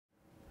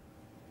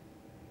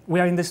We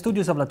are in the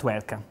studios of La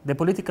Tuerka, the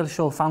political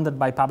show founded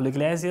by Pablo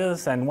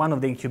Iglesias and one of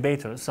the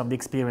incubators of the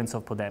experience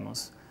of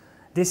Podemos.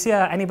 This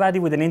year, anybody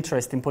with an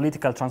interest in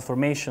political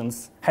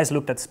transformations has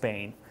looked at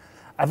Spain.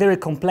 A very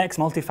complex,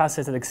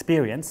 multifaceted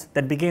experience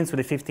that begins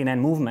with the 15N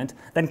movement,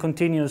 then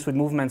continues with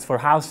movements for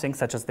housing,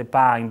 such as the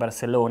PA in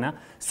Barcelona,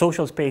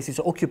 social spaces,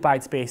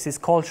 occupied spaces,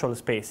 cultural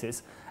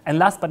spaces, and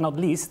last but not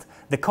least,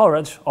 the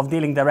courage of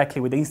dealing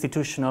directly with the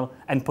institutional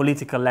and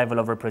political level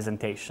of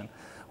representation.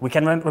 We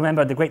can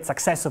remember the great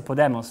success of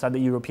Podemos at the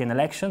European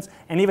elections,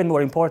 and even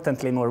more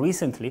importantly, more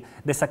recently,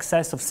 the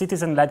success of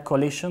citizen-led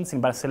coalitions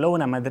in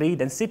Barcelona, Madrid,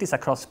 and cities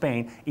across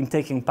Spain in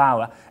taking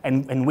power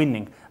and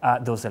winning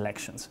those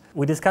elections.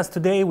 We discussed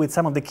today with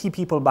some of the key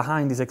people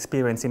behind this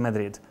experience in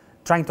Madrid,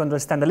 trying to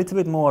understand a little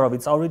bit more of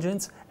its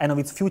origins and of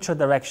its future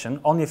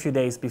direction only a few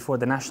days before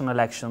the national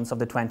elections of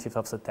the 20th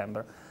of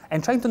September.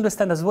 And trying to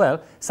understand as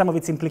well some of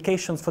its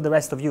implications for the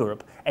rest of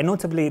Europe, and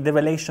notably the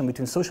relation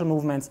between social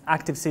movements,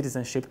 active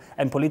citizenship,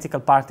 and political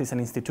parties and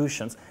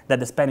institutions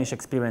that the Spanish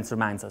experience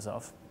reminds us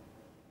of.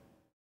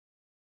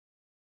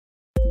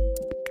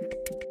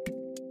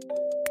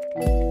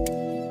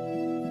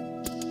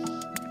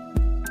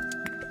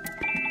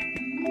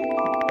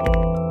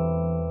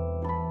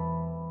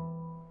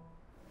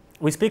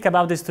 We speak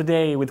about this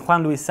today with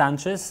Juan Luis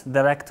Sánchez,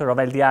 director of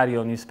El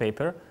Diario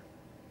newspaper,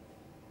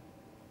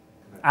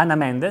 Ana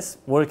Méndez,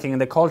 working in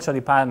the culture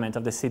department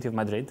of the city of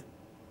Madrid,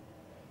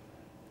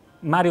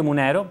 Mario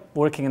Munero,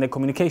 working in the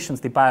communications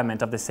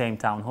department of the same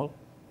town hall,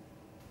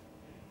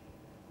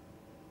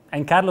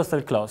 and Carlos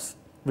Delclos,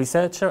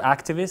 researcher,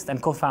 activist,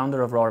 and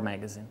co-founder of Roar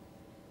magazine.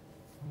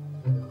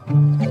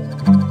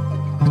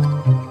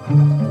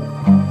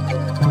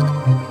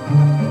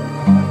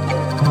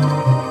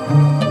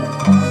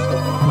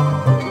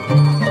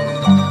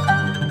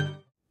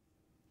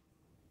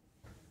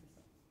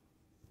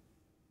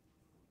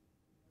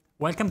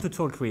 Welcome to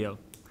Talk Real.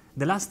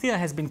 The last year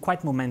has been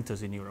quite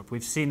momentous in Europe.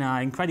 We've seen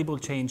incredible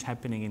change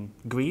happening in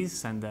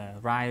Greece and the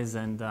rise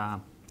and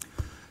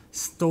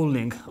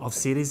stalling of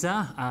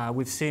Syriza.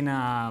 We've seen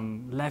a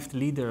left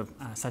leader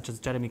such as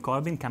Jeremy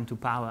Corbyn come to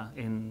power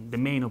in the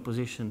main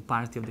opposition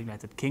party of the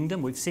United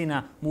Kingdom. We've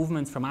seen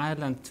movements from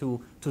Ireland to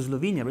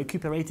Slovenia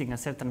recuperating a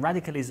certain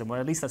radicalism, or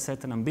at least a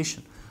certain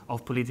ambition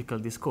of political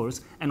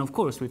discourse. And of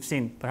course, we've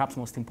seen, perhaps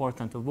most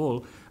important of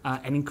all,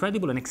 an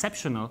incredible and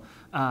exceptional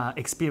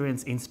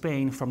experience in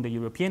Spain, from the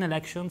European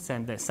elections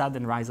and the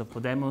sudden rise of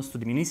Podemos to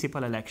the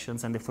municipal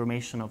elections and the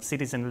formation of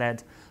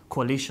citizen-led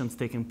coalitions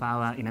taking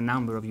power in a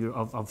number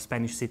of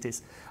Spanish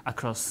cities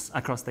across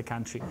the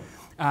country.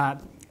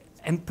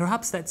 And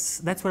perhaps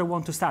that's where I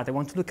want to start. I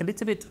want to look a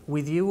little bit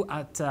with you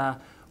at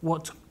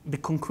what the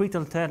concrete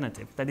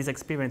alternative that this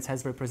experience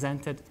has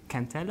represented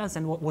can tell us,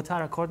 and what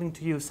are, according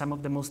to you, some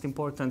of the most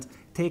important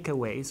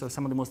takeaways or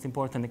some of the most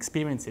important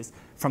experiences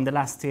from the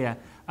last year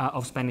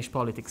of Spanish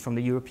politics, from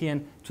the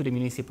European to the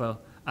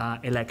municipal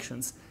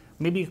elections.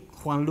 Maybe,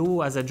 Juan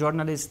Lu, as a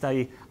journalist,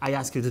 I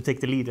ask you to take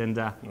the lead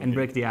and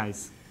break the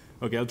ice.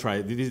 Okay, I'll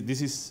try.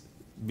 This has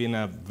been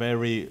a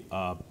very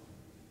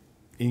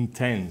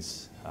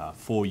intense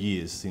 4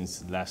 years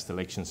since last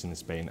elections in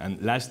Spain,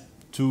 and last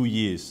 2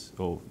 years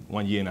or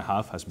 1 year and a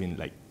half has been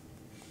like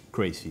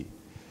crazy.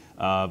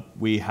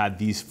 We had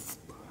this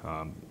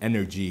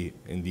energy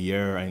in the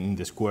air and in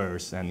the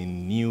squares and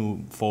in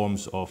new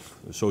forms of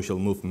social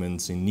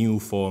movements, in new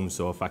forms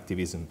of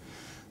activism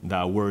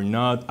that were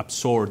not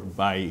absorbed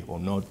by or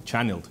not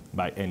channeled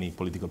by any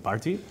political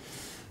party.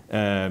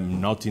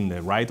 Not in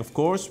the right, of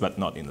course, but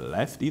not in the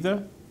left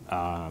either.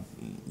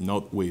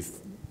 Not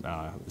with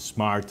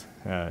smart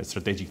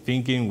strategic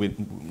thinking,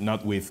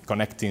 not with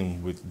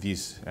connecting with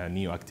these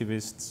new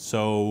activists.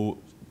 So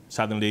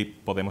suddenly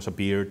Podemos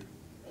appeared,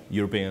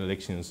 European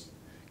elections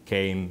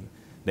came,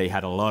 they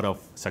had a lot of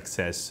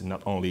success,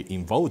 not only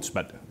in votes,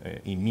 but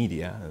in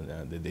media.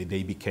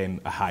 They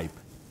became a hype.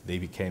 They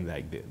became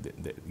like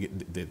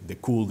the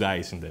cool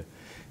guys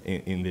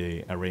in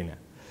the arena.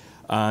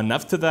 And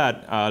after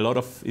that, a lot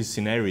of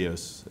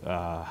scenarios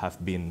have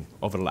been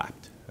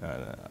overlapped.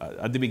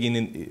 At the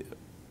beginning,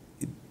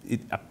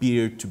 it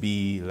appeared to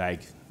be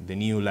like the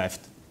new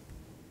left,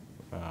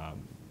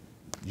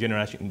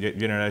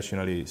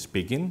 generationally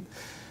speaking.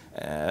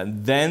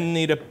 Then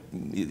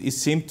it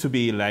seemed to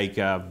be like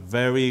a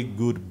very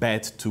good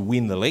bet to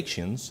win the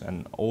elections,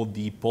 and all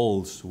the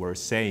polls were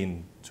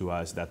saying to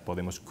us that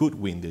Podemos could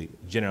win the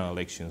general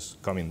elections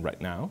coming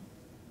right now.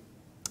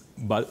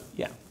 But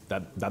yeah,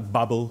 that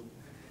bubble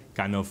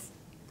kind of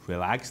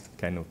relaxed,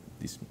 kind of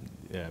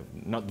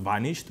not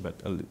vanished,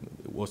 but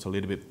was a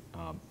little bit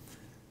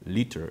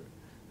later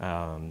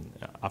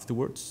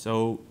afterwards.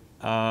 So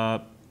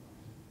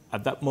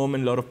at that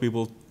moment, a lot of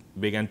people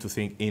began to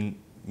think in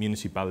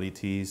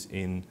municipalities,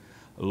 in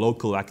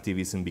local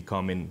activism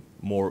becoming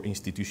more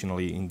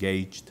institutionally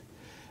engaged,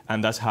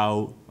 and that's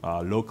how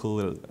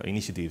local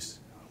initiatives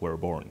were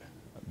born.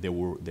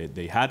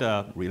 They had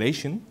a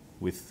relation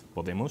with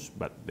Podemos,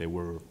 but they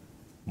were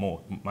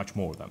much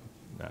more than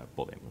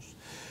Podemos.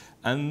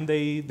 And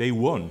they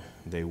won.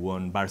 They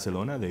won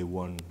Barcelona, they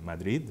won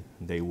Madrid,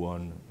 they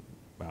won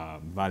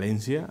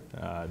Valencia.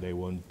 They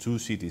won 2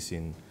 cities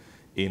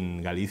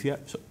in Galicia.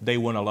 So they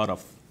won a lot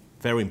of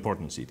very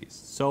important cities.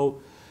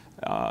 So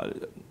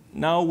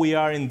now we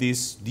are in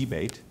this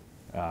debate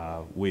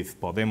with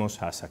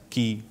Podemos as a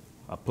key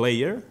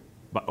player,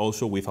 but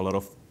also with a lot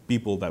of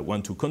people that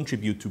want to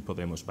contribute to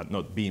Podemos but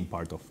not being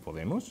part of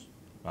Podemos,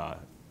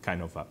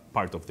 kind of a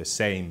part of the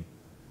same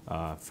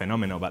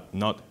phenomena but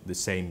not the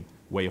same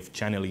way of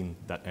channeling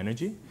that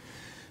energy.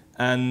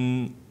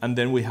 And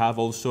then we have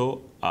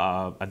also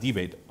a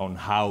debate on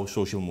how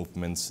social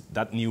movements,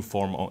 that new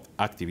form of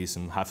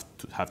activism,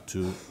 have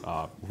to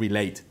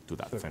relate to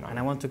that phenomenon. And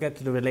I want to get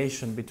to the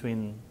relation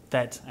between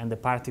that and the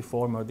party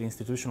form or the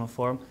institutional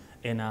form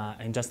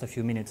in just a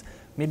few minutes.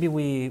 Maybe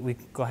we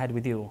go ahead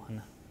with you,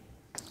 Anna.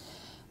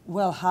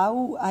 Well,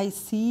 how I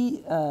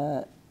see,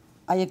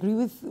 I agree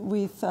with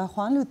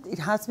Juan. It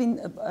has been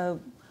a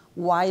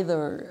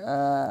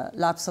wider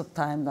lapse of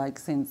time, like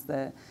since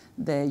the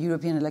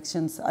European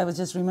elections. I was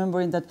just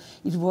remembering that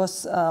it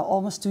was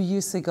almost 2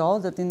 years ago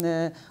that in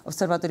the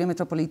Observatorio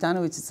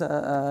Metropolitano, which is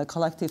a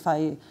collective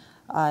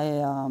I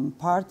am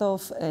part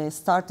of,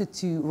 started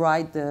to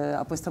write the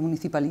Apuesta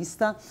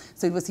Municipalista.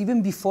 So it was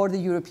even before the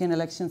European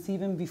elections,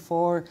 even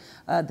before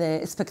the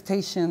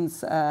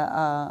expectations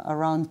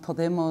around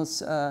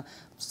Podemos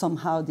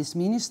somehow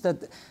diminished,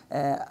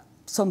 that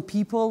some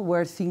people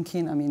were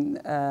thinking, I mean,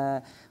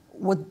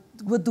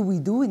 what do we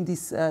do in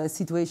this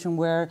situation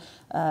where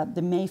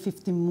the May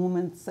 15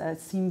 movements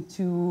seem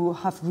to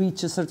have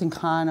reached a certain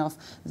kind of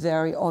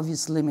very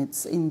obvious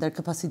limits in their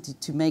capacity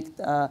to make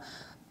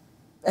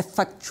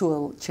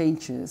effectual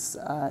changes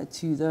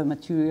to the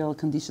material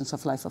conditions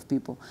of life of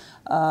people.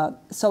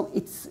 So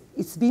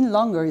it's been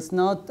longer. It's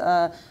not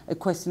a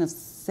question of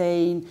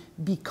saying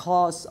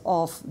because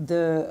of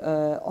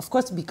the, of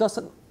course, because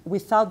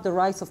without the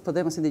rise of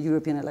Podemos in the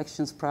European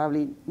elections,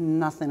 probably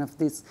nothing of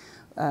this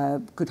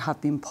could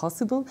have been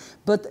possible,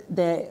 but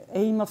the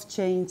aim of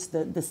change,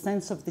 the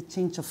sense of the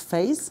change of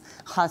phase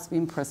has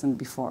been present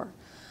before.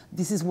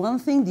 This is one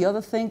thing. The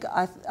other thing,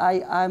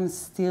 I'm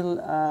still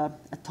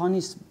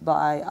astonished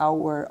by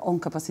our own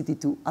capacity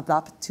to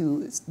adapt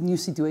to new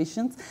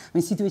situations. I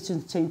mean,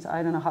 situations change.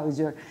 I don't know how is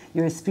your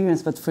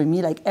experience, but for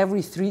me, like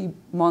every 3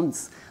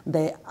 months,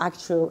 the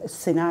actual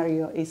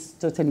scenario is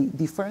totally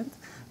different.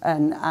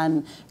 And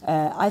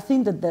I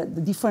think that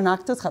the different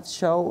actors have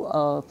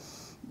shown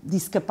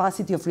this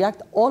capacity of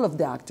react, all of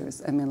the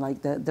actors. I mean,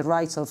 like the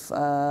rise of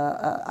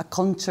a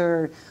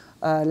counter,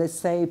 let's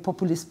say,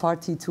 populist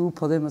party to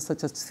Podemos,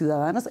 such as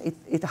Ciudadanos,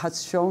 it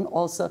has shown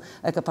also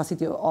a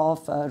capacity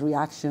of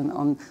reaction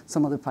on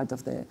some other part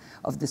of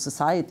the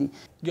society.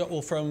 Yeah,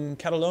 well, from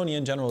Catalonia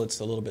in general, it's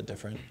a little bit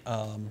different.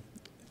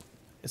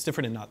 It's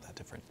different and not that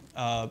different.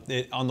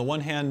 On the one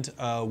hand,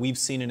 we've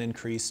seen an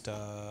increased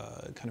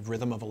kind of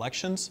rhythm of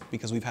elections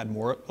because we've had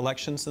more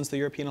elections since the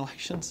European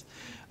elections.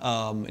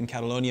 In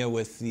Catalonia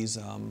with these,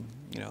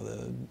 you know,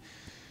 the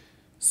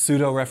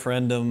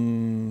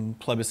pseudo-referendum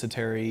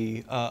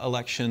plebiscitary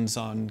elections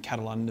on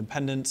Catalan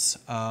independence,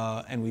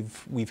 and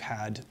we've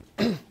had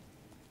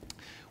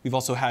we've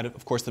also had,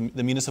 of course,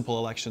 the municipal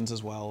elections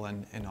as well,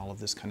 and all of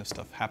this kind of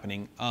stuff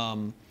happening.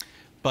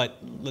 But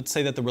let's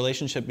say that the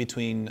relationship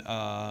between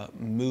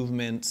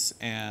movements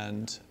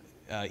and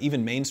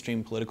even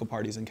mainstream political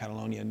parties in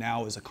Catalonia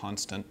now is a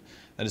constant.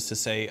 That is to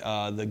say,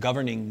 the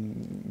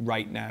governing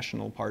right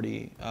national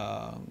party,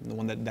 the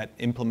one that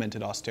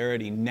implemented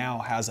austerity, now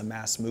has a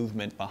mass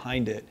movement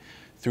behind it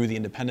through the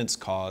independence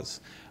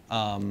cause,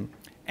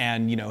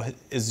 and you know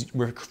is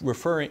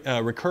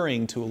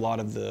recurring to a lot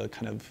of the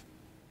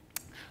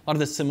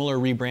similar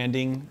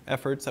rebranding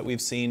efforts that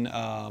we've seen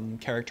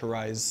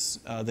characterize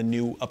the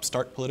new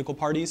upstart political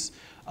parties,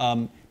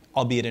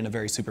 albeit in a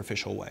very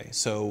superficial way.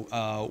 So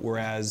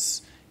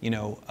whereas, you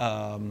know,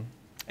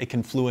 a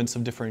confluence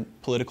of different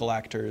political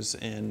actors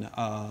in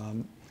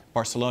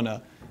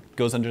Barcelona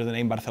goes under the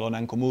name Barcelona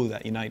en Comú,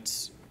 that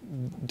unites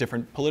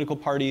different political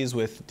parties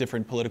with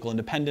different political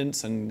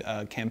independence and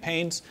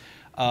campaigns.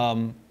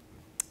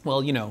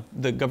 Well, you know,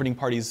 the governing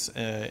parties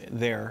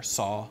there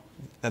saw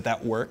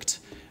that worked.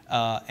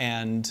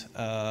 And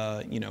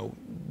you know,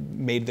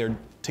 made their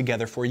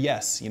together for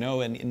yes, you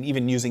know, and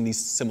even using these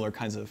similar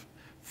kinds of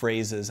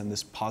phrases and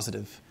this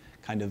positive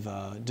kind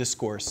of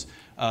discourse,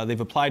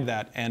 they've applied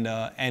that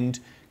and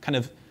kind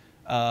of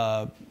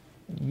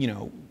you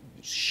know,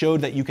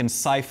 showed that you can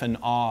siphon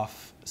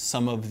off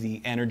some of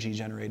the energy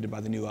generated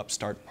by the new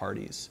upstart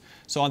parties.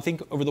 So I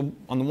think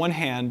on the one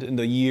hand, in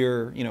the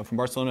year, you know, from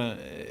Barcelona,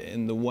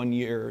 in the 1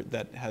 year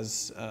that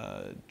has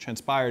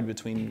transpired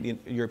between the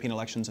European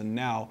elections and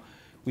now,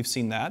 we've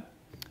seen that.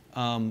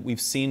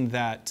 We've seen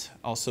that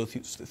also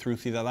through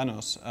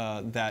Ciudadanos,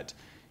 that,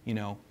 you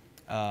know,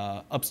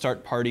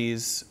 upstart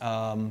parties,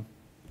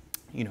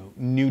 you know,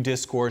 new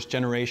discourse,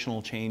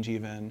 generational change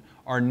even,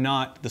 are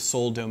not the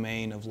sole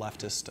domain of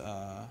leftist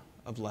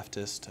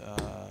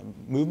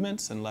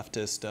movements and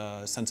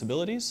leftist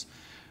sensibilities.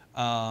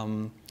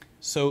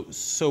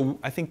 So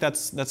I think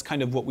that's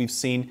kind of what we've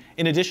seen,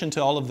 in addition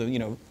to all of the, you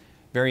know,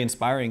 very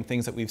inspiring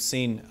things that we've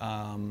seen,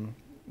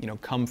 you know,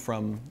 come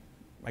from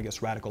I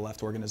guess, radical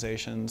left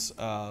organizations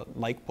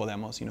like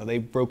Podemos. You know, they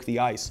broke the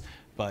ice,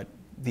 but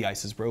the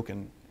ice is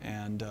broken,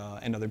 and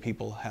other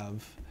people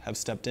have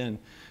stepped in.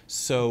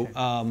 So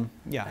Okay.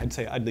 yeah,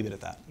 I'd leave it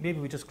at that. Maybe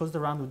we just close the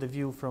round with the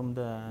view from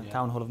the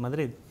town hall of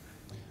Madrid.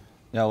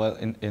 Yeah, well,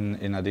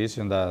 in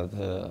addition that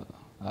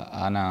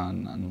Ana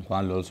and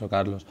Juan, also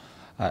Carlos,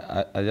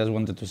 I just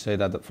wanted to say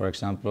that, for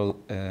example,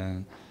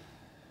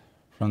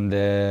 from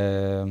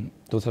the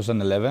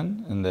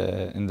 2011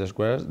 in the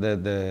squares,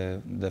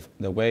 the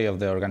way of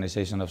the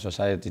organization of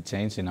society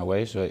changed in a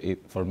way. So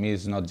for me,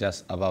 it's not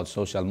just about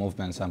social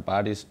movements and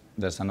parties.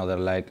 There's another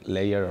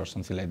layer or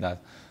something like that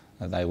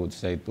I would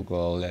say to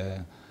call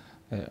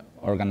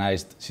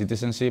organized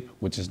citizenship,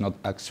 which is not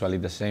actually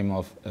the same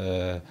of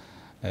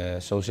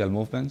social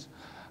movements.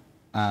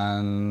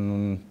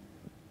 And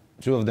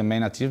two of the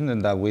main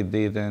achievements that we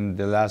did in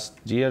the last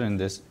year, in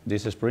this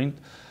sprint,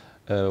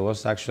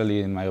 was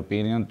actually, in my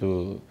opinion,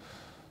 to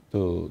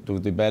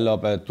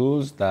develop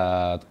tools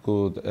that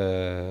could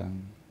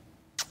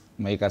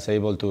make us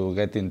able to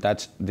get in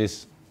touch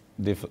these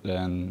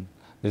different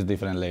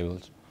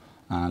levels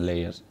and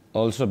layers.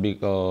 Also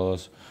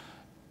because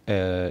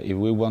if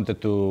we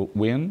wanted to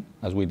win,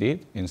 as we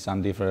did in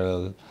some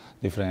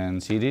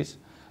different cities,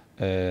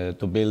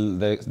 to build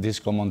these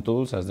common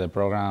tools as the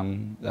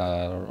program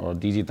or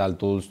digital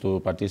tools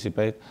to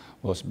participate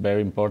was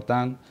very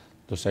important,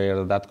 to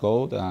share that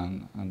code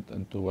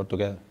and to work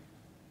together.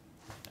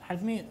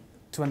 Help me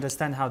to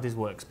understand how this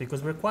works,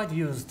 because we're quite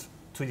used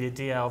to the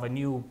idea of a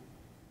new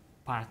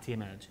party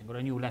emerging, or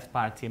a new left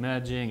party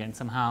emerging, and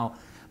somehow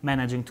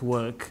managing to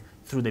work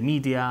through the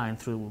media and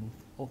through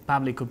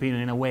public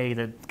opinion in a way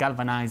that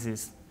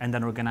galvanizes and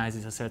then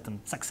organizes a certain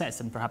success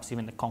and perhaps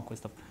even the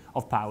conquest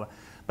of power.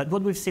 But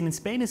what we've seen in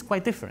Spain is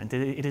quite different.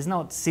 It is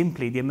not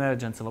simply the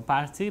emergence of a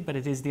party, but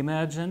it is the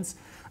emergence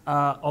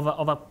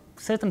of a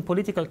certain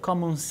political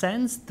common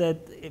sense that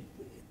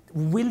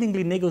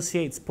willingly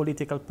negotiates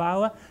political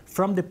power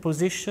from the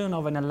position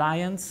of an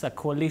alliance, a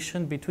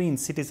coalition between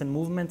citizen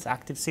movements,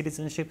 active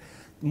citizenship,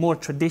 more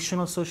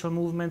traditional social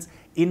movements,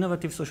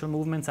 innovative social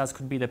movements, as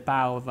could be the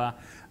PAO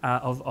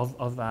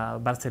of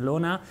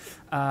Barcelona,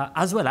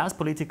 as well as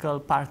political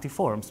party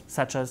forms,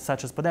 such as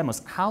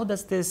Podemos. How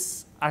does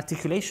this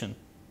articulation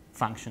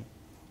function?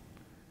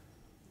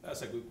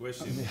 That's a good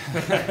question.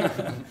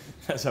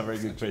 That's a very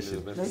good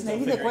question.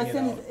 Maybe the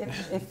question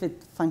is if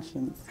it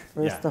functions,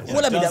 first of all.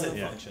 Well, I mean, Does does it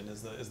it function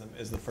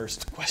is the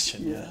first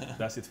question. Yeah.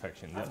 Does it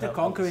function? After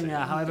conquering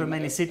however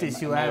many cities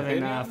you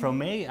have from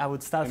May, I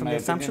would start from the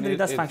assumption that it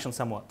does function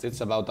somewhat. It's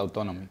about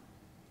autonomy.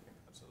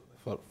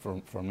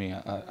 For me,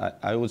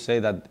 I would say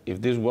that if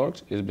this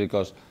works, it's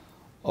because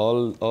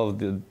all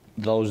of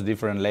those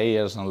different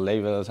layers and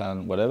labels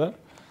and whatever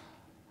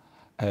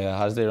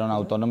has their own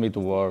autonomy to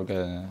work.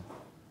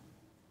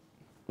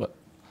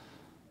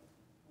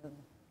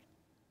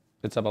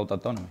 It's about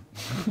autonomy.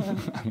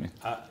 I mean.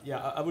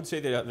 Yeah, I would say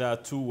there are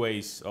two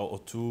ways or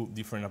two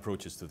different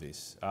approaches to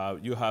this.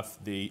 You have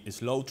the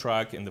slow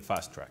track and the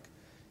fast track.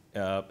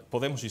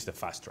 Podemos is the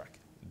fast track.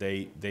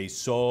 They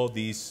saw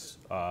this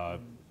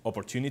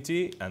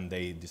opportunity and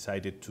they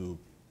decided to,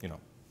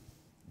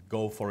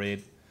 go for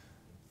it,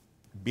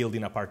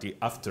 building a party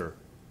after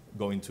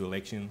going to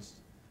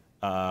elections,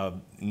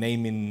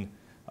 naming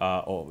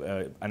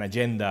an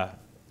agenda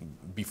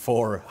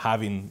before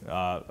having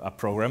a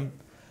program.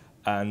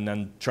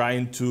 And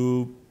trying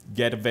to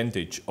get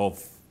advantage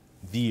of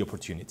the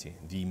opportunity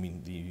in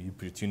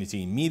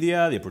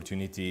media, the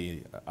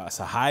opportunity as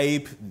a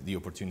hype, the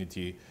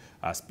opportunity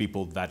as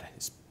people that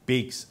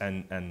speaks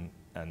and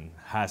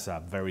has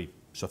a very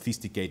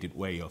sophisticated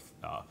way of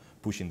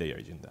pushing their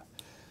agenda.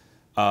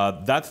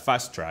 That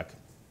fast track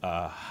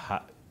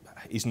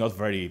is not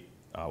very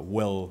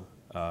well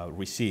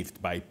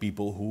received by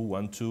people who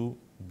want to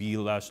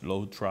build a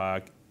slow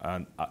track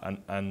and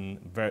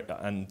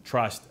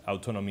trust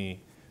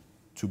autonomy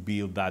to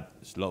build that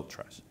slow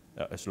track.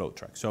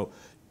 So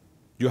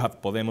you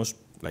have Podemos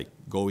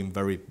going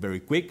very, very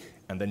quick,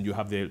 and then you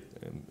have the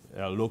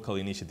local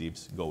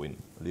initiatives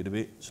going a little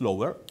bit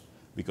slower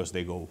because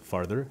they go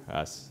further,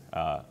 as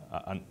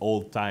an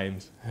old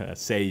times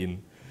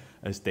saying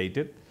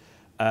stated.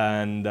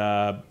 And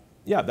I'm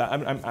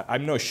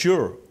not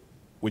sure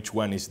which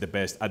one is the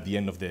best at the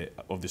end of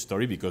the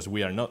story, because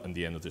we are not at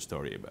the end of the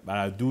story. But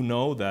I do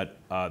know that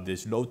the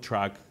slow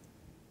track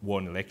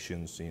won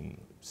elections in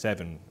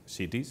 7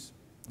 cities,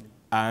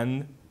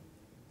 and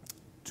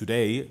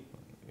today,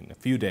 in a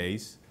few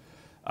days,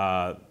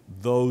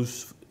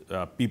 those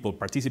people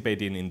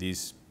participating in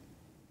these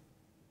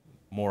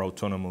more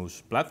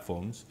autonomous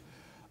platforms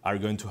are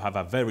going to have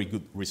a very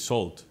good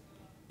result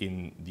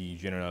in the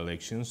general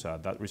elections.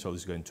 That result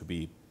is going to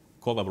be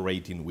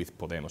collaborating with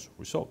Podemos'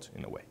 result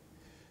in a way.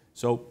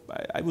 So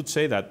I would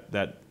say that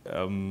there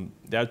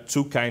are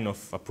two kind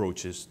of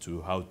approaches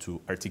to how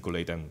to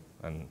articulate and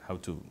how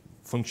to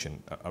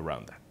function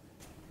around that.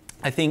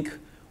 I think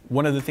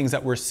one of the things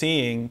that we're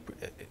seeing,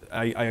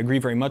 I agree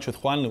very much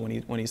with Juan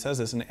when he says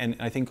this, and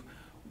I think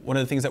one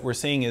of the things that we're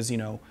seeing is,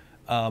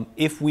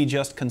 If we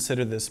just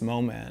consider this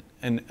moment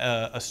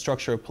a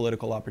structure of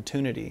political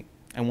opportunity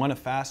and want to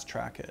fast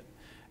track it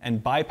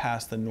and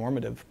bypass the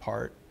normative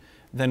part,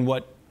 then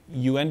what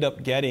you end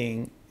up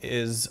getting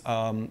is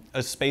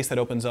a space that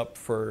opens up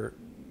for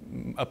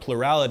a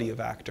plurality of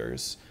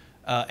actors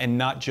and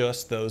not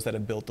just those that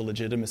have built the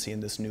legitimacy in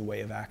this new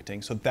way of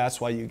acting. So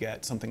that's why you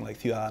get something like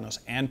Ciudadanos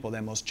and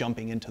Podemos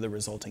jumping into the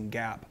resulting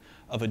gap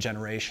of a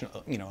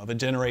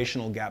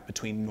generational gap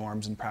between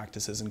norms and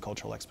practices and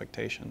cultural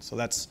expectations. So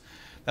that's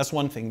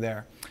one thing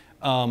there.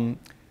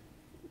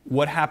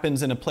 What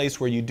happens in a place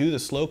where you do the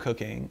slow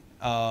cooking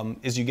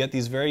is you get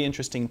these very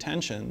interesting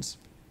tensions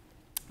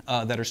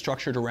that are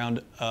structured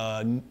around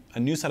a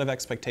new set of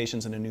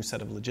expectations and a new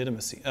set of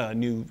legitimacy,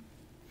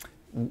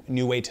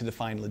 new way to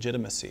define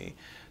legitimacy.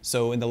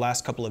 So in the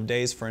last couple of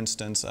days, for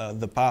instance,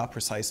 the PA,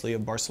 precisely,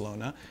 of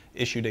Barcelona,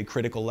 issued a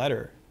critical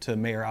letter to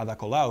Mayor Ada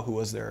Colau, who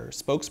was their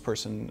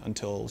spokesperson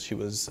until she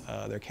was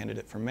their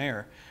candidate for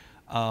mayor.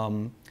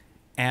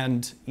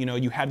 And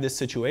you had this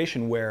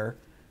situation where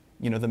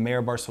the mayor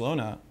of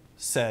Barcelona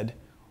said,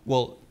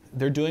 well,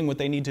 they're doing what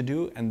they need to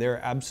do and they're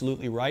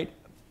absolutely right.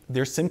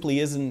 There simply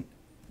isn't,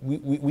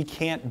 we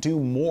can't do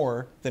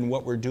more than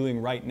what we're doing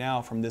right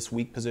now from this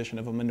weak position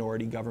of a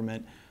minority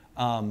government.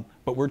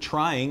 But we're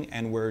trying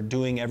and we're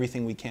doing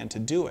everything we can to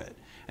do it.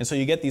 And so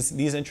you get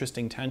these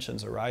interesting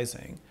tensions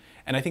arising.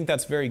 And I think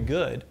that's very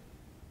good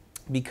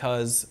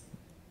because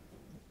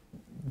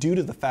due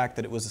to the fact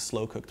that it was a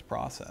slow-cooked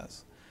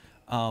process,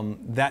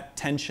 that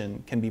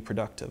tension can be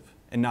productive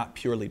and not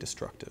purely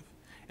destructive.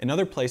 In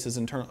other places,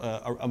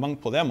 among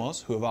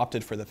Podemos, who have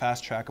opted for the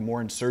fast track, a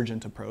more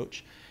insurgent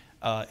approach,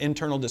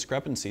 internal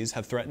discrepancies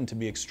have threatened to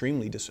be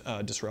extremely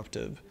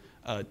disruptive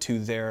to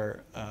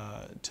their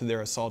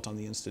assault on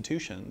the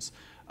institutions.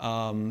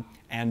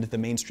 And the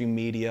mainstream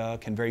media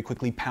can very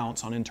quickly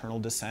pounce on internal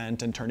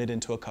dissent and turn it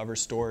into a cover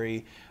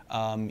story,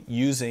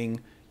 using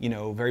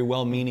very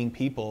well-meaning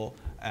people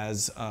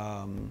as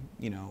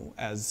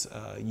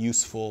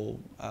useful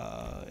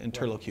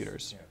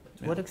interlocutors.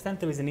 To what extent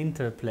there is an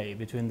interplay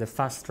between the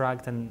fast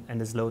track and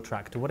the slow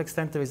track? To what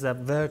extent there is a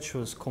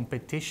virtuous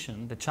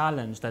competition, the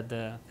challenge that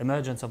the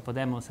emergence of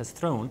Podemos has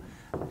thrown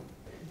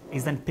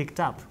is then picked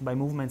up by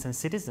movements and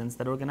citizens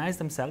that organize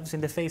themselves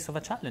in the face of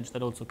a challenge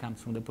that also comes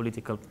from the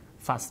political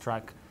fast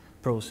track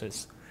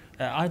process.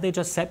 Are they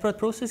just separate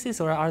processes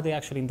or are they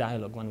actually in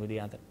dialogue one with the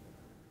other?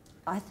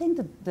 I think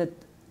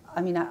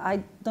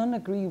I don't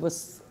agree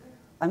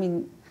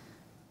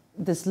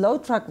the slow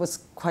track was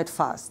quite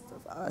fast,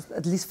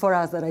 at least for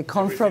us that I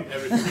come from.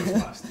 Everything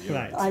was fast.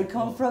 Right. I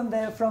come from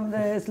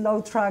the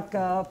slow track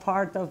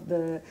part of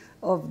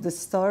the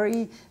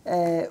story.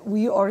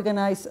 We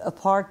organize a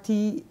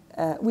party.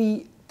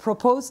 We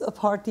propose a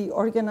party,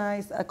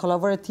 organize a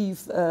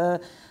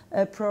collaborative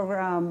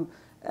program,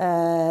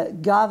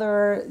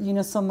 gather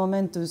some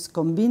momentous,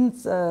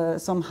 convince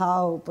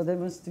somehow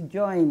Podemos to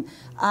join,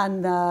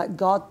 and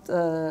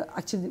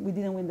actually we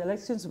didn't win the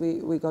elections.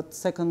 We got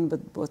second,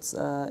 but was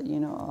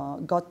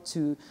got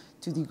to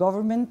the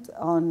government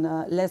on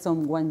less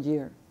than 1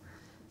 year.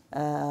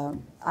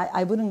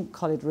 I wouldn't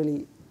call it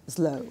really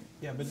slow.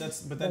 Yeah, but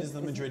that is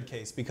the Madrid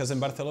case, because in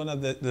Barcelona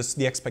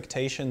the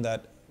expectation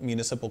that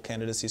municipal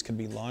candidacies could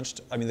be launched.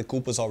 I mean, the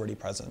CUP was already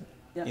present.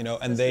 Yeah,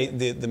 and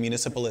the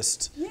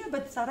municipalist. Yeah,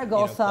 but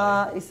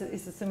Zaragoza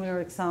is a similar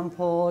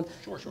example.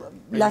 Sure.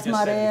 Las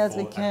Mareas,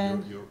 we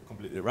can. You're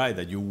completely right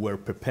that you were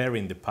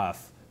preparing the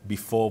path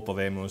before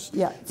Podemos,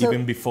 yeah,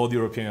 even before the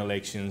European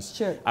elections.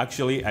 Sure.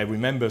 Actually, I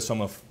remember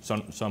some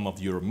of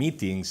your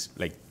meetings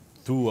like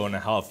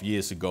 2.5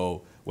 years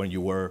ago when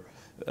you were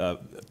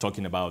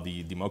talking about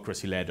the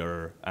democracy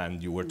letter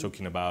and you were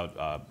talking about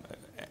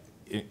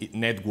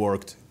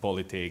networked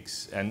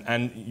politics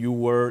and you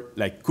were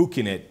like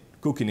cooking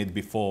it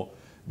before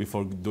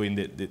doing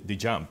the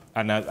jump.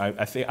 And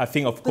I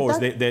think of course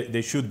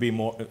there should be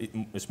more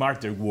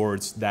smarter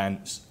words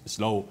than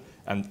slow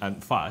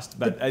and fast.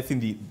 But I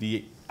think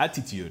the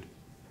attitude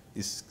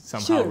is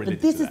somehow related to that. Sure,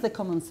 but this is the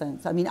common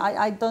sense. I mean,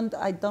 I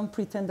don't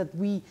pretend that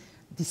we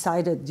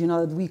decided,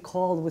 that we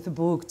called with a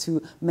book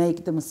to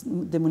make the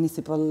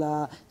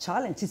municipal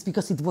challenge. It's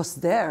because it was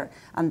there,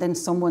 and then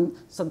someone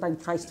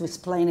sometimes tries to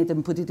explain it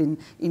and put it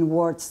in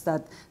words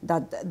that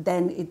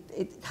then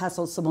it has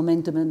also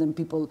momentum, and then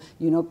people,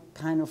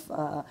 kind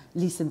of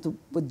listen to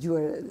what you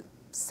are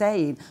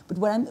saying. But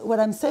what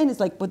I'm saying is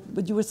like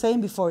what you were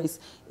saying before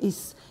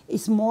is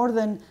more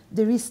than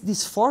there is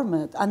this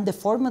format, and the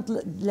format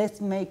let's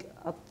make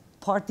a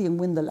party and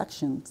win the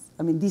elections.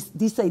 I mean,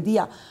 this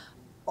idea,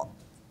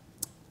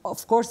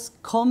 of course,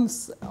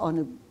 comes on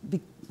a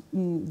big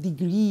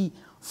degree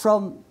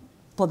from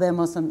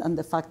Podemos and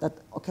the fact that,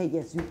 okay,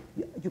 yes,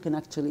 you can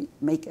actually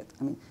make it.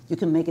 I mean, you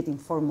can make it in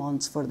 4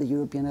 months for the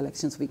European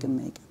elections, we can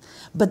make it.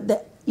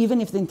 But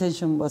even if the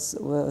intention was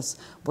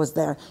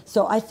there.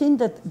 So I think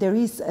that there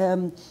is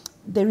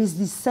there is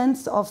this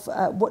sense of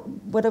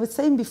what I was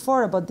saying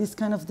before about this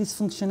kind of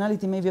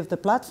dysfunctionality maybe of the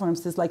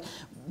platforms is like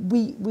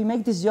we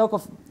make this joke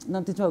of,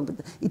 not the joke,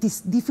 but it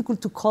is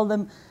difficult to call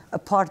them a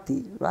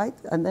party, right?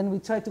 And then we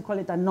try to call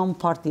it a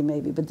non-party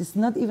maybe, but it's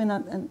not even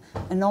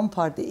a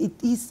non-party.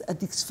 It is a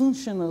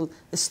dysfunctional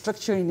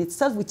structure in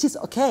itself, which is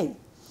okay.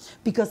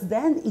 Because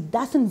then it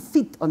doesn't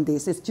fit on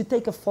this. It's you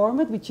take a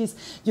format, which is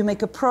you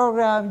make a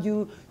program,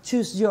 you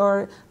choose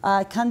your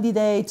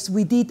candidates.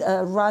 We did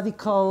a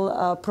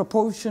radical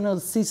proportional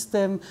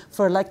system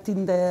for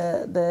electing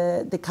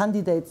the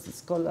candidates.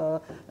 It's called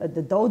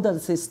the Dodal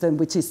system,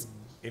 which is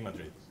in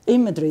Madrid.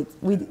 In Madrid.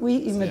 We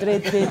in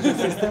Madrid did the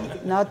system,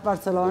 not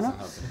Barcelona.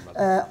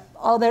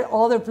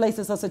 Other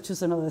places also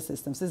choose another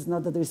system. So it's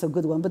not that there is a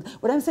good one. But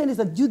what I'm saying is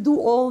that you do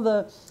all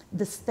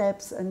the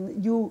steps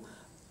and you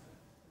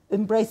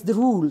embrace the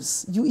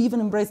rules. You even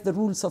embrace the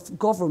rules of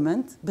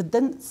government, but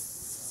then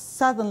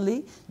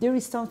suddenly there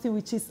is something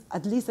which is,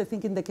 at least I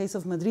think in the case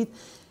of Madrid,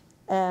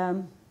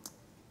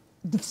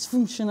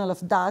 dysfunctional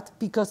of that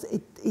because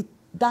it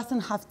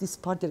doesn't have this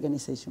party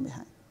organization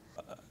behind.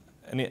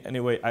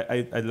 Anyway,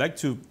 I'd like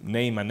to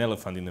name an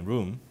elephant in the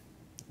room,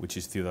 which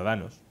is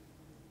Ciudadanos.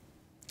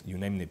 You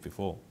named it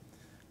before.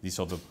 This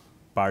other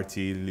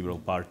party, liberal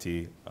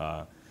party,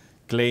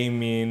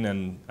 claiming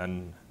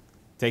and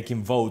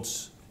taking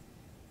votes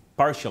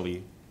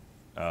partially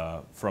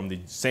from the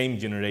same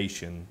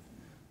generation,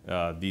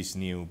 this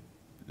new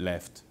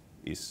left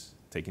is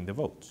taking the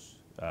votes.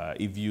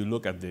 If you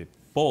look at the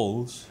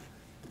polls,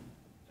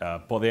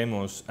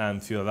 Podemos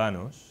and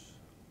Ciudadanos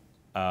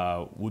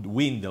would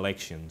win the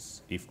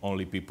elections if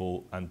only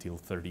people until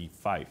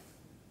 35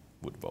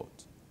 would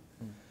vote.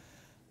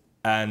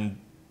 And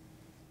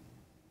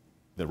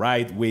the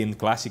right-wing,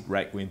 classic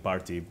right-wing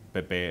party,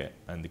 PP,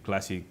 and the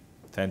classic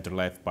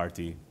center-left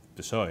party,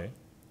 PSOE,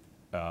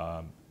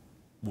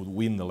 would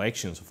win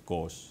elections, of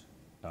course,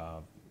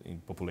 in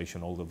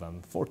population older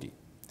than 40.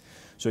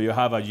 So you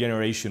have a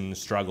generation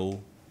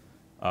struggle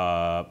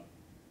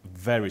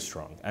very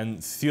strong. And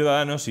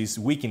Ciudadanos is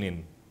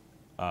weakening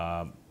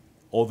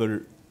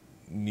other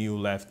new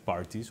left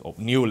parties, or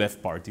new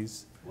left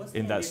parties,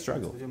 in that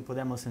struggle. Between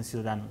Podemos and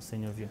Ciudadanos,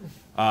 in your view?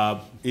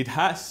 It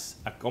has,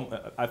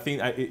 I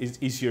think it's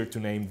easier to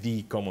name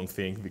the common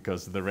thing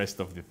because the rest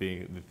of the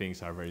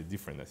things are very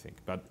different, I think.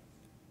 But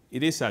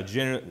it is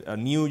a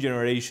new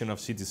generation of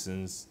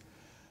citizens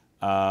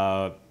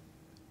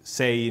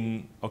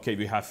saying, okay,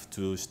 we have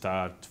to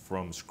start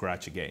from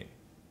scratch again.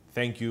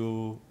 Thank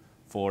you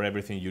for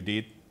everything you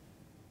did,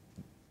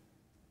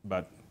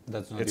 but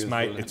it's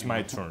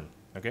my turn,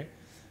 okay?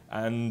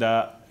 And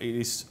it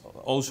is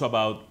also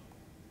about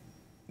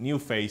new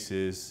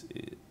faces.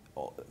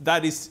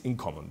 That is in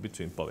common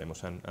between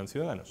Podemos and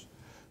Ciudadanos.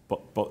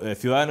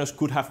 Ciudadanos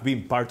could have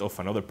been part of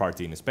another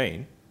party in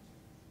Spain,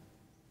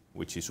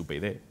 which is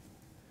UPyD,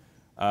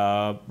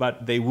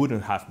 but they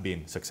wouldn't have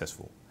been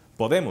successful.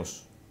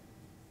 Podemos,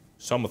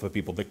 some of the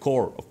people, the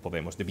core of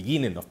Podemos, the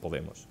beginning of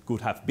Podemos,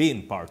 could have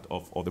been part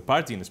of the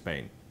party in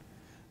Spain,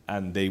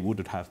 and they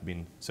wouldn't have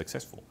been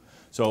successful.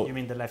 So you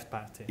mean the left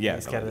party? Yeah,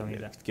 Izquierda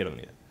Unida. Izquierda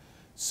Unida.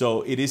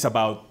 So it is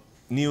about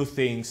new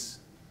things,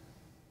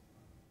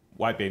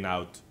 wiping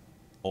out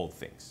old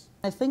things.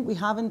 I think we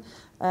haven't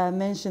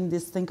mentioned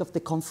this thing of the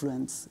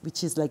confluence,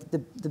 which is like the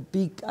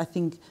big, I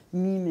think,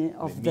 meme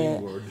of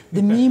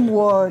the meme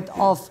word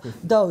of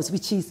those,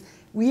 which is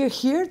we are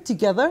here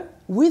together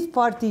with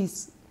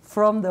parties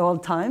from the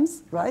old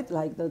times, right?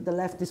 Like the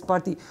leftist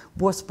party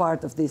was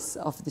part of this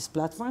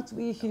platforms.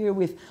 We're here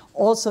with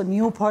also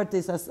new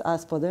parties as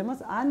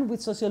Podemos and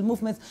with social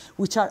movements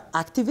which are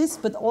activists,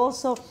 but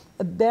also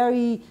a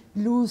very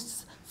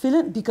loose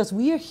feeling because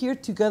we are here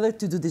together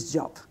to do this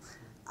job.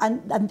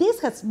 And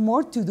this has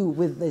more to do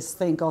with this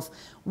thing of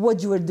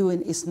what you are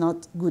doing is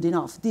not good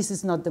enough. This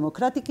is not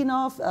democratic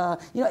enough.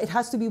 It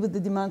has to be with the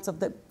demands of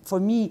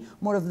for me,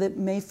 more of the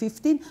May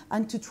 15,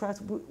 and to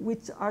trust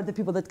which are the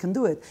people that can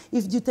do it.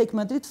 If you take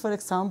Madrid, for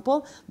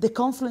example, the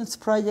Confluence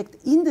project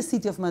in the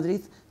city of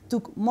Madrid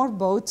took more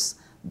votes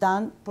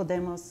than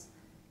Podemos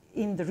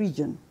in the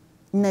region,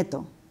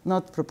 netto,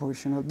 not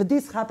proportional. But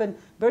this happened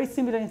very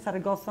similar in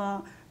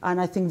Zaragoza, and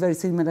I think very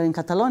similar in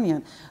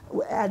Catalonia.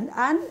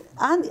 And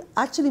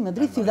actually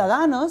Madrid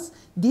Ciudadanos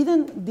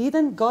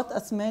didn't got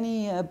as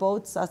many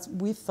votes as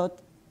we thought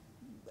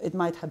it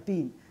might have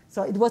been.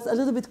 So it was a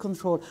little bit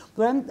controlled.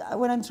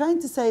 What I'm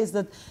trying to say is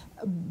that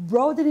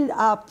broadening it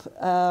up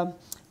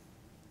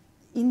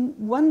in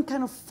one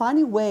kind of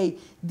funny way,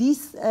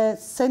 this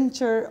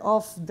center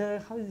of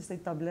the, how do you say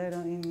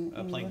tablero in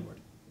playing board.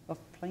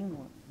 Of playing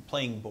board.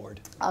 Playing board.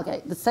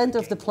 Okay, the center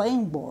of the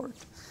playing board.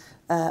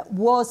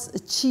 Was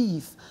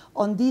achieved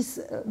on this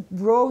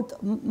road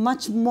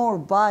much more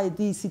by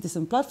the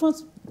citizen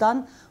platforms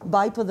than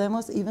by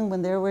Podemos, even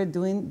when they were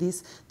doing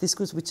this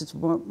discourse, which is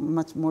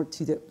much more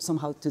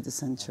somehow to the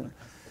center.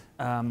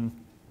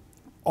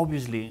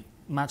 Obviously,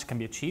 much can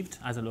be achieved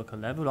at a local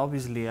level.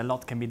 Obviously, a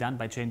lot can be done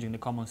by changing the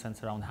common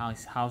sense around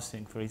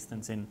housing, for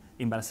instance,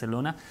 in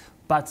Barcelona.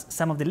 But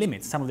some of the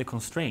limits, some of the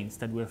constraints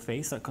that we're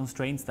faced are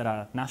constraints that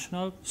are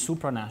national,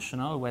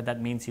 supranational, where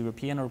that means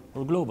European or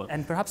global.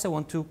 And perhaps I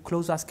want to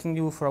close asking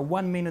you for a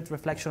 1-minute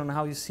reflection on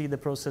how you see the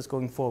process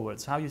going forward.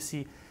 So how you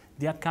see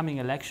the upcoming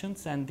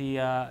elections and the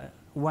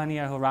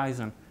 1-year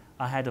horizon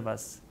ahead of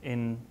us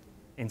in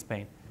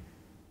Spain.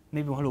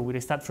 Maybe Juan Luis,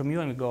 we'll start from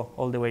you and we go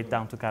all the way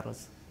down to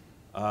Carlos.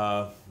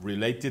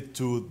 Related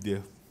to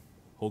the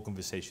whole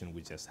conversation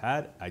we just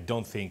had, I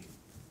don't think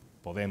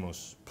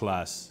Podemos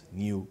plus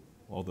new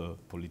other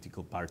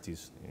political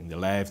parties in the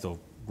left or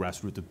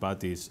grassroots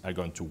parties are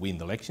going to win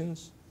the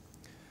elections,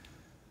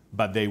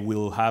 but they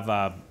will have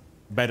a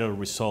better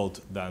result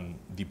than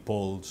the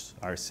polls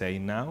are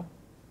saying now.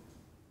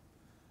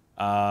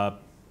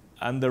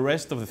 And the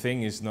rest of the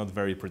thing is not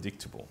very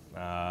predictable.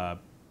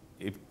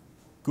 It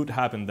could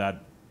happen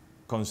that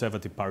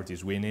conservative party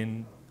is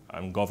winning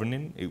and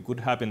governing. It could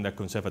happen that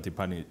conservative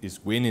party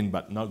is winning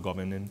but not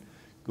governing.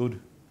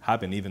 Could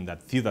happen even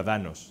that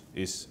Ciudadanos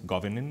is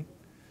governing.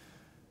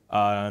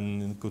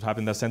 And it could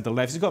happen that center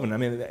left is governing. I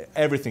mean,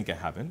 everything can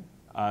happen.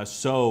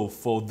 So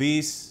for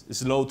this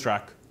slow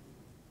track,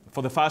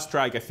 for the fast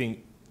track, I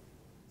think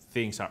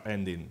things are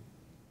ending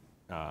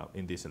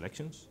in these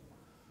elections.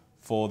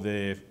 For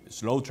the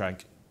slow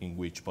track, in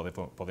which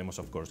Podemos,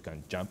 of course,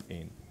 can jump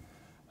in,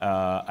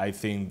 I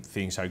think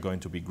things are going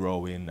to be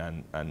growing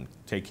and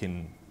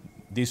taking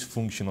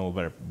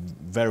dysfunctional,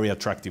 very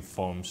attractive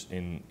forms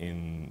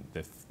in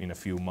a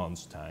few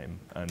months' time,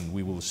 and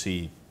we will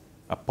see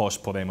a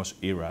post-Podemos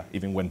era,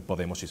 even when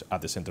Podemos is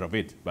at the center of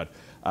it, but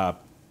a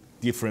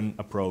different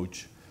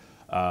approach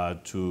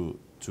to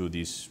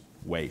this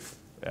wave,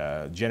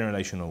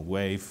 generational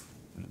wave,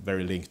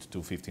 very linked to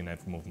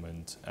 59th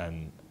movement,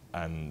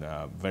 and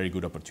very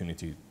good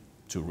opportunity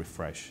to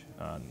refresh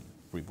and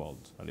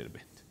revolt a little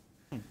bit.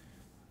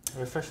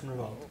 Refresh and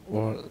revolt.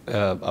 Well,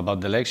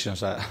 about the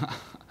elections,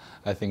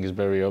 I think it's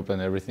very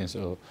open, everything,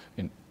 so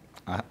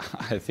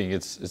I think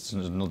it's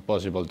not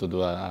possible to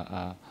do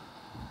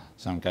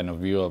some kind of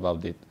view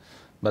about it.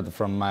 But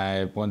from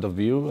my point of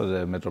view,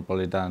 the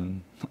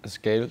metropolitan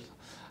scale,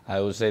 I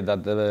would say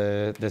that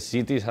the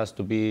cities have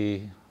to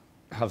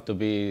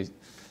be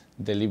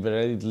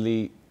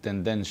deliberately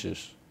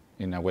tendentious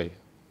in a way,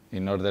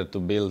 in order to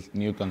build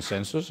new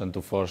consensus and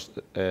to force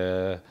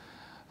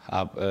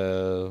up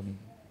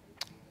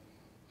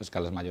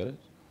escalas mayores.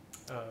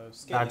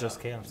 Larger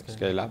scale.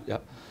 Scale up, yeah.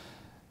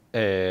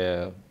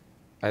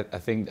 I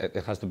think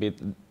it has to be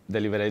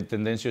deliberately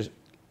tendentious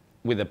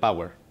with the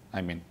power.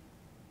 I mean,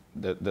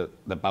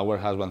 the power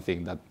has one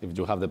thing, that if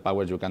you have the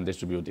power, you can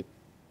distribute it.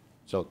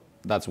 So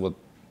that's what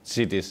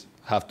cities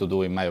have to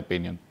do, in my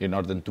opinion, in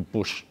order to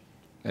push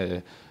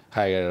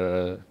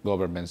higher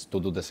governments to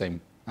do the same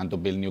and to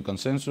build new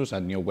consensus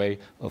and new way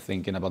of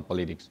thinking about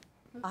politics.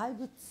 I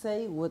would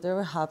say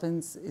whatever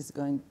happens is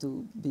going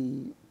to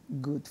be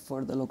good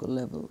for the local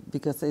level,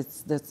 because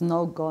there's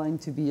not going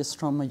to be a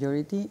strong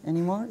majority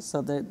anymore.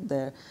 So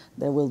there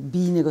will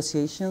be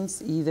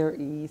negotiations, either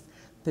if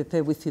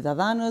PP with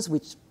Ciudadanos,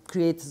 which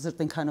creates a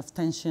certain kind of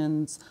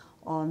tensions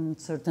on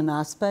certain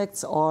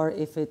aspects, or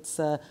if it's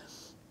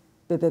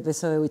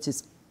PP-PSOE, which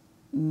is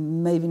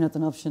maybe not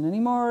an option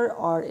anymore,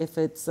 or if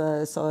it's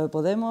PSOE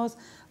Podemos,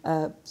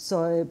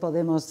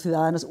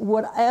 Ciudadanos,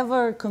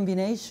 whatever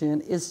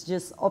combination is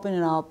just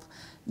opening up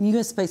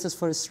new spaces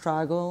for a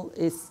struggle,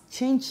 is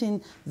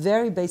changing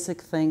very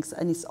basic things,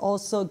 and it's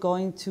also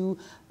going to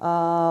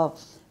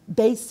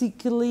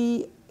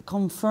basically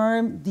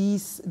confirm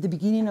the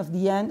beginning of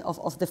the end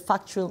of the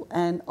factual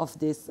end of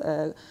this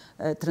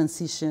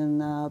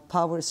transition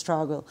power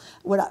struggle.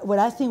 What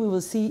I think we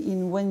will see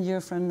in 1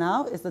 year from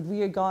now is that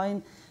we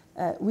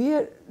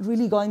are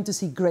really going to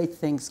see great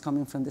things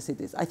coming from the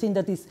cities. I think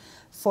that is,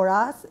 for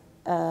us,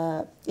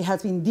 it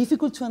has been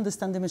difficult to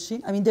understand the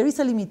machine. I mean, there is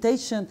a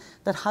limitation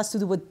that has to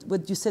do with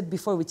what you said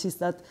before, which is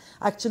that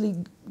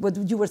actually what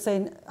you were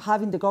saying,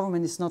 having the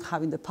government is not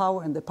having the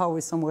power, and the power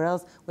is somewhere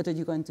else. What are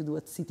you going to do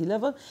at city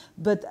level?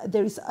 But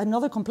there is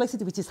another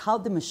complexity, which is how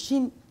the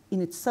machine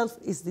in itself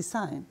is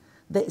designed.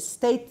 The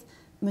state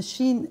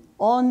machine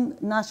on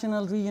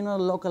national, regional,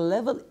 local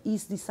level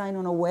is designed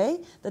in a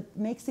way that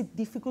makes it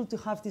difficult to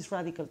have these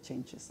radical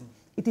changes.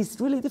 It is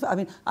really difficult. I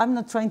mean, I'm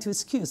not trying to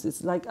excuse.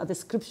 It's like a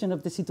description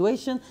of the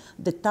situation.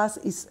 The task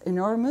is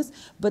enormous,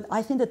 but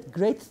I think that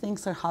great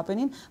things are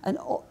happening, and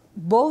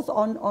both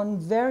on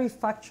very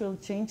factual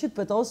changes,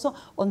 but also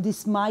on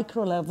this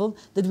micro level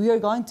that we are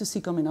going to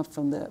see coming up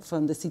from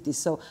the cities.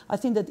 So I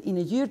think that in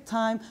a year's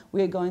time,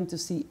 we are going to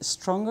see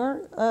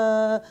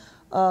stronger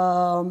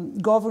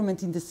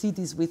government in the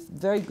cities with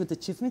very good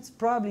achievements,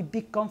 probably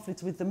big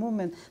conflicts with the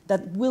movement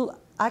that will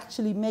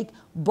actually make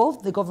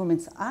both the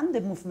governments and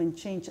the movement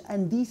change.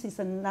 And this is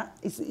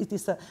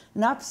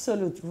an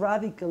absolute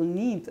radical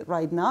need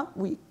right now.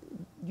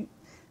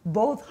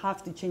 Both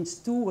have to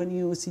change to a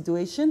new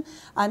situation.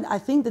 And I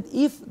think that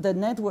if the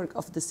network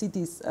of the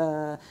cities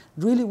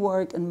really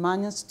work and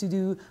manage to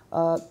do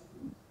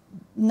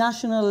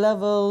national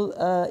level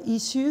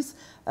issues,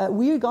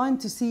 we're going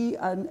to see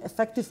an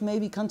effective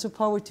maybe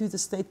counterpower to the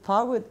state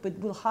power, but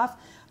we'll have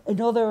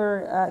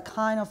another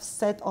kind of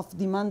set of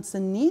demands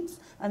and needs,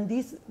 and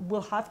this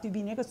will have to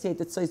be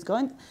negotiated. So it's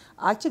going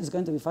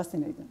to be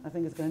fascinating. I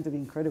think it's going to be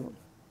incredible.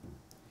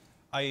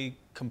 I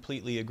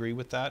completely agree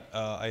with that.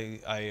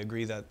 I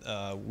agree that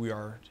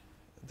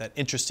that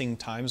interesting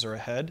times are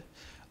ahead.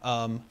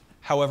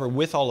 However,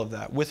 with all of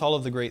that, with all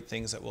of the great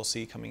things that we'll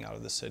see coming out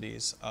of the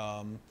cities,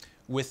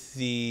 with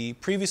the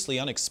previously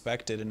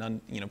unexpected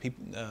and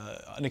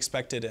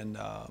unexpected and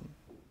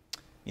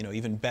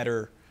even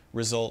better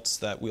results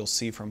that we'll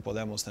see from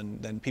Podemos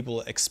than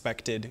people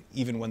expected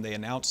even when they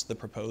announced the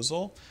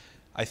proposal,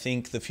 I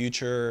think the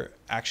future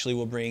actually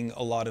will bring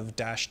a lot of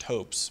dashed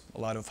hopes,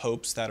 a lot of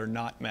hopes that are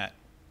not met.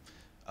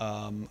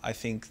 I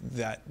think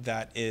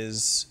that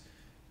is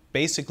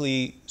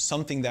basically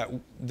something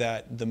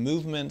that the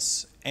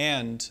movements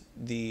and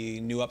the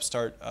new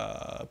upstart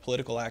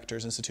political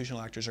actors,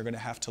 institutional actors are going to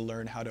have to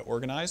learn how to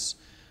organize.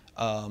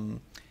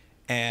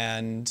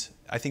 And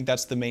I think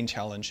that's the main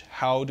challenge.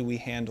 How do we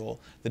handle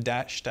the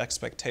dashed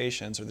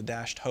expectations or the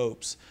dashed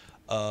hopes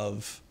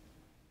of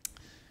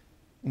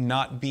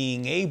not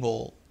being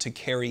able to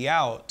carry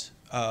out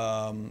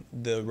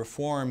the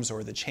reforms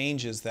or the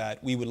changes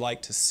that we would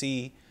like to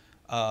see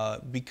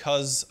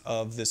because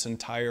of this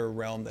entire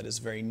realm that is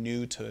very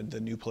new to the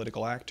new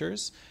political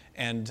actors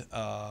and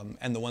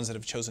the ones that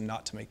have chosen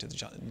not to make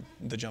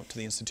the jump to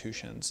the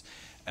institutions.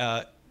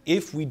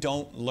 If we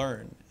don't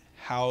learn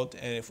how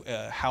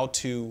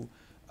to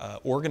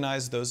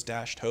organize those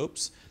dashed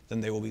hopes, then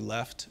they will be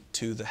left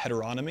to the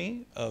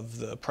heteronomy of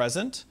the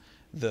present,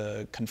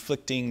 the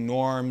conflicting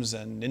norms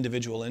and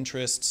individual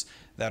interests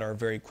that are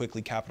very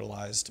quickly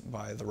capitalized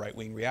by the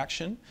right-wing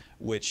reaction,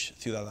 which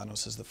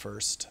Ciudadanos is the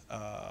first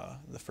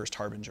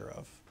harbinger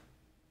of.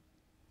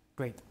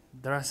 Great.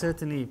 There are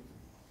certainly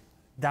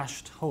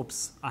dashed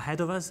hopes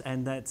ahead of us,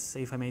 and that's,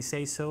 if I may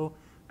say so,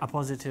 a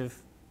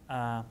positive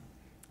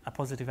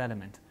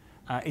element.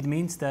 It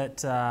means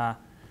that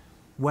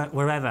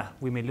wherever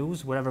we may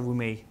lose, wherever we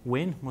may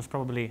win, most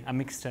probably a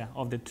mixture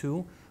of the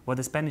two, what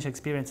the Spanish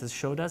experience has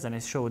showed us, and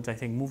it showed, I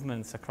think,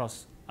 movements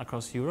across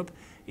Europe,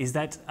 is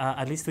that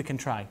at least we can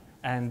try.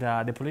 And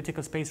the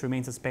political space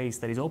remains a space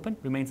that is open,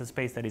 remains a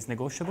space that is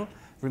negotiable,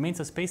 remains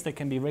a space that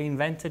can be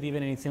reinvented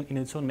even in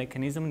its own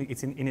mechanism,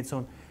 in its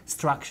own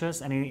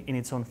structures, and in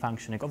its own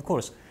functioning. Of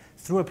course,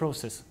 through a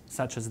process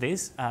such as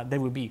this,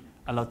 there will be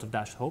a lot of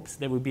dashed hopes,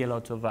 there will be a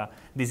lot of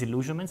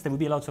disillusionments, there will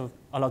be a lot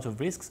of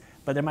risks,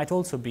 but there might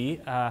also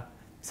be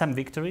some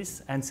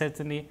victories and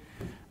certainly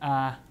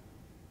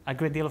a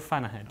great deal of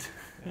fun ahead.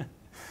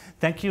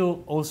 Thank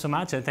you all so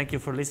much, and thank you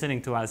for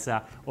listening to us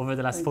over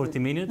the last 40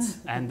 minutes,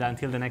 and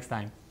until the next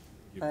time.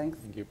 Thanks.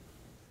 Thank you.